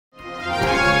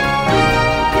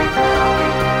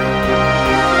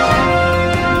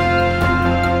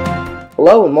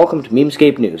Hello and welcome to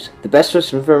Memescape News, the best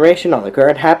source of information on the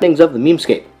current happenings of the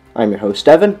Memescape. I'm your host,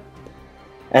 Evan,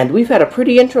 and we've had a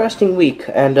pretty interesting week,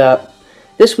 and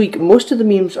this week most of the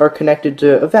memes are connected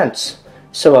to events.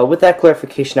 So with that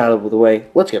clarification out of the way,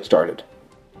 let's get started.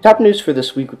 Top news for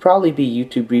this week would probably be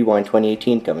YouTube Rewind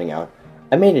 2018 coming out.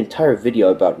 I made an entire video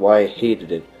about why I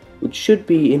hated it, which should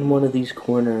be in one of these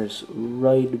corners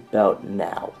right about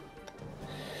now.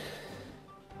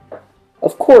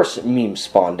 Of course, memes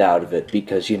spawned out of it,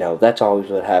 because, you know, that's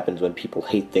always what happens when people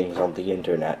hate things on the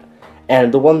internet.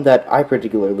 And the one that I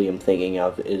particularly am thinking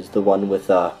of is the one with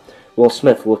Will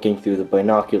Smith looking through the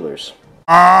binoculars.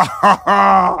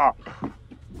 Oh,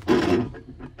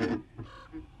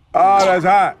 that's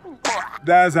hot.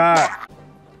 That's hot.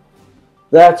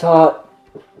 That's hot.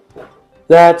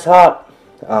 That's hot.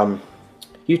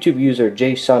 YouTube user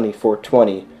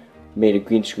JSunny420 made a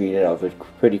green screen of it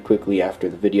pretty quickly after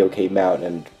the video came out,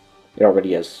 and it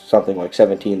already has something like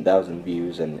 17,000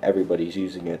 views, and everybody's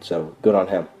using it, so good on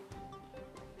him.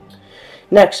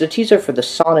 Next, a teaser for the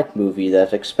Sonic movie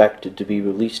that's expected to be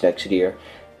released next year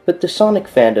put the Sonic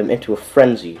fandom into a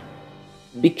frenzy,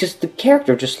 because the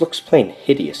character just looks plain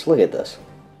hideous. Look at this.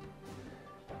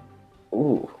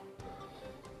 Ooh.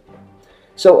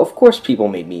 So, of course people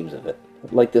made memes of it.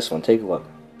 Like this one, take a look.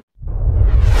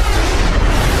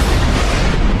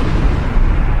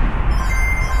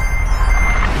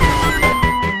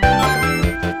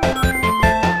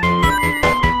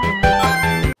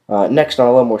 Next, on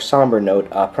a little more somber note,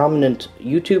 prominent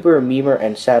YouTuber, memer,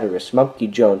 and satirist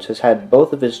Mumkey Jones has had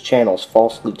both of his channels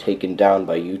falsely taken down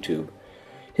by YouTube.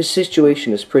 His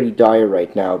situation is pretty dire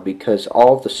right now because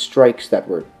all the strikes that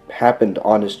happened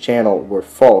on his channel were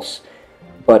false,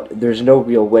 but there's no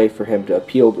real way for him to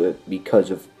appeal to it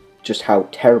because of just how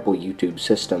terrible YouTube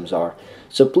systems are.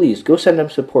 So please, go send him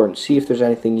support and see if there's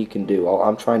anything you can do.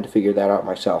 I'm trying to figure that out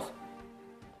myself.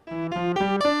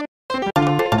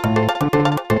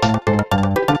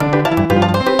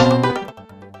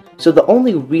 So the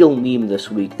only real meme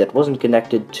this week that wasn't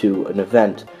connected to an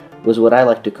event was what I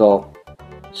like to call,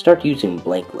 start using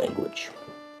blank language.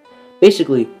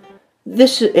 Basically,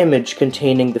 this image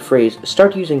containing the phrase,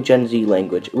 start using Gen Z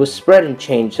language, was spread and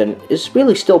changed and is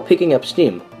really still picking up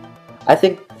steam. I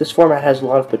think this format has a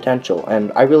lot of potential,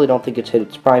 and I really don't think it's hit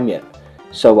its prime yet.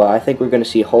 So I think we're going to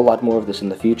see a whole lot more of this in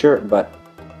the future, but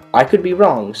I could be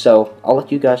wrong, so I'll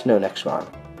let you guys know next time.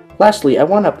 Lastly, I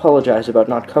want to apologize about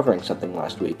not covering something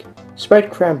last week.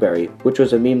 Sprite Cranberry, which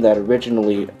was a meme that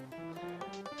originally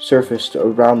surfaced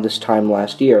around this time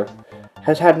last year,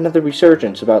 has had another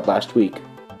resurgence about last week,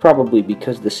 probably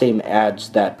because the same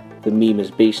ads that the meme is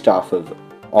based off of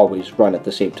always run at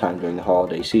the same time during the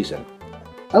holiday season.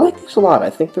 I like these a lot,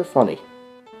 I think they're funny.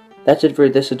 That's it for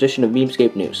this edition of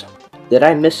Memescape News. Did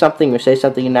I miss something or say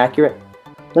something inaccurate?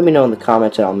 Let me know in the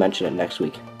comments and I'll mention it next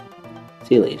week.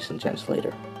 See you ladies and gents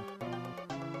later.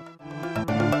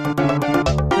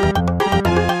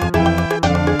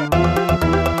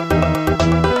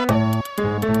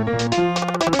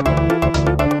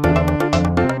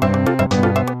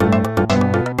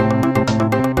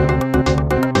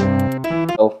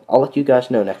 I'll let you guys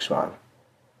know next time.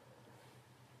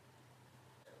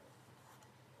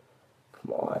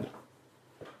 Come on.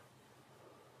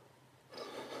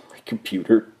 My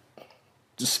computer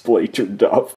display turned off.